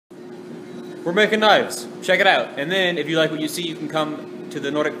we're making knives. Check it out. And then if you like what you see, you can come to the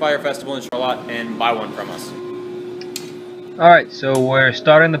Nordic Fire Festival in Charlotte and buy one from us. Alright, so we're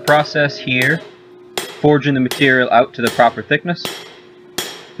starting the process here, forging the material out to the proper thickness.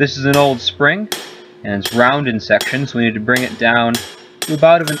 This is an old spring, and it's round in section, so we need to bring it down to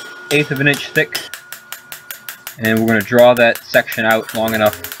about 1/8 of an inch thick. And we're going to draw that section out long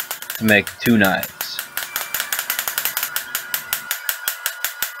enough to make 2 knives.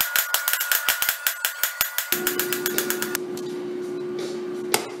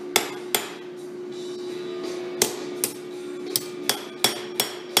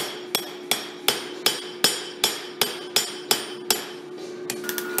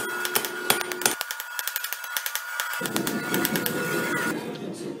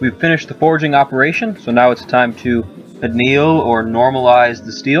 We've finished the forging operation, so now it's time to anneal or normalize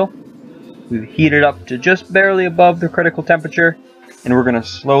the steel. We've heated up to just barely above the critical temperature, and we're going to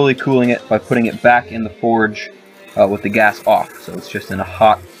slowly cooling it by putting it back in the forge with the gas off. So it's just in a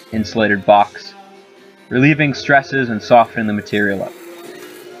hot, insulated box, relieving stresses and softening the material up.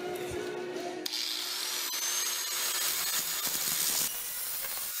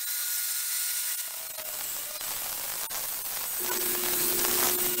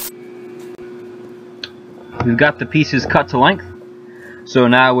 We've got the pieces cut to length, so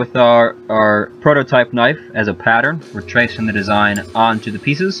now with our prototype knife as a pattern, we're tracing the design onto the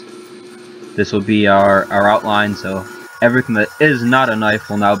pieces. This will be our outline, so everything that is not a knife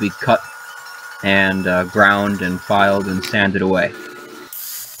will now be cut and ground and filed and sanded away.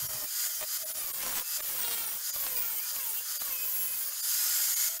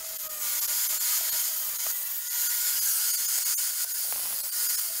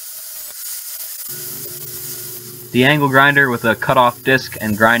 The angle grinder with a cut-off disc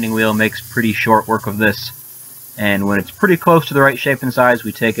and grinding wheel makes pretty short work of this, and when it's pretty close to the right shape and size,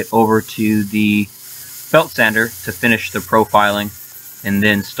 we take it over to the belt sander to finish the profiling and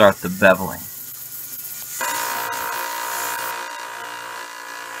then start the beveling.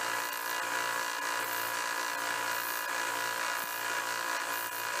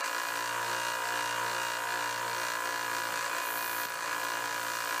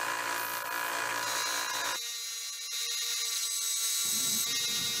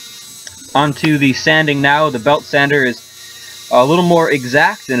 Onto the sanding now. The belt sander is a little more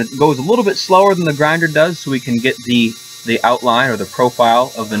exact and it goes a little bit slower than the grinder does, so we can get the outline or the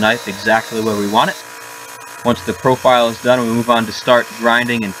profile of the knife exactly where we want it. Once the profile is done, we move on to start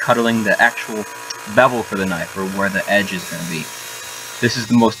grinding and cutting the actual bevel for the knife, or where the edge is going to be. This is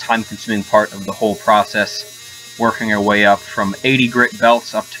the most time-consuming part of the whole process, working our way up from 80 grit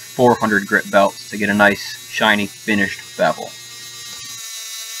belts up to 400 grit belts to get a nice, shiny, finished bevel.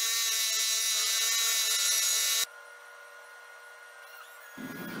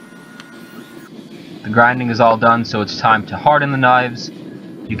 The grinding is all done, so it's time to harden the knives.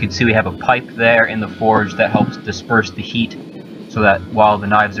 You can see we have a pipe there in the forge that helps disperse the heat, so that while the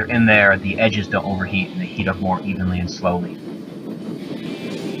knives are in there, the edges don't overheat and they heat up more evenly and slowly.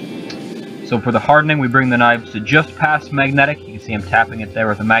 So for the hardening, we bring the knives to just past magnetic. You can see I'm tapping it there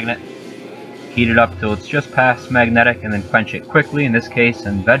with a magnet. Heat it up till it's just past magnetic and then quench it quickly, in this case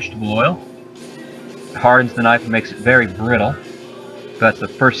in vegetable oil. It hardens the knife and makes it very brittle. So that's the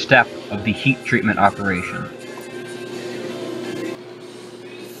first step of the heat treatment operation.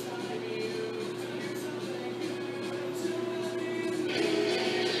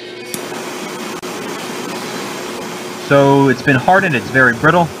 So it's been hardened, it's very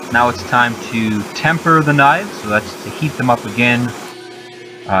brittle. Now it's time to temper the knives, so that's to heat them up again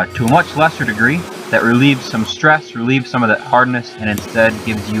to a much lesser degree. That relieves some stress, relieves some of that hardness, and instead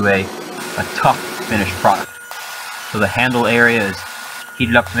gives you a tough finished product. So the handle area is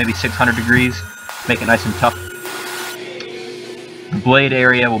heated up to maybe 600 degrees, make it nice and tough. The blade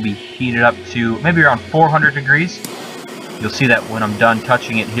area will be heated up to maybe around 400 degrees. You'll see that when I'm done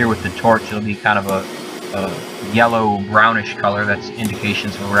touching it here with the torch, it'll be kind of a yellow brownish color. That's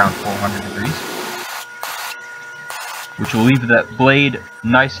indications of around 400 degrees, which will leave that blade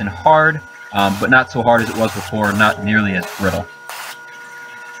nice and hard, but not so hard as it was before, not nearly as brittle.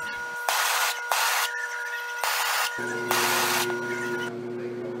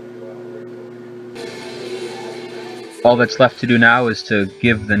 All that's left to do now is to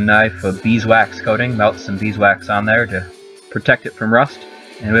give the knife a beeswax coating, melt some beeswax on there to protect it from rust,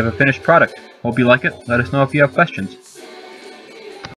 and we have a finished product. Hope you like it. Let us know if you have questions.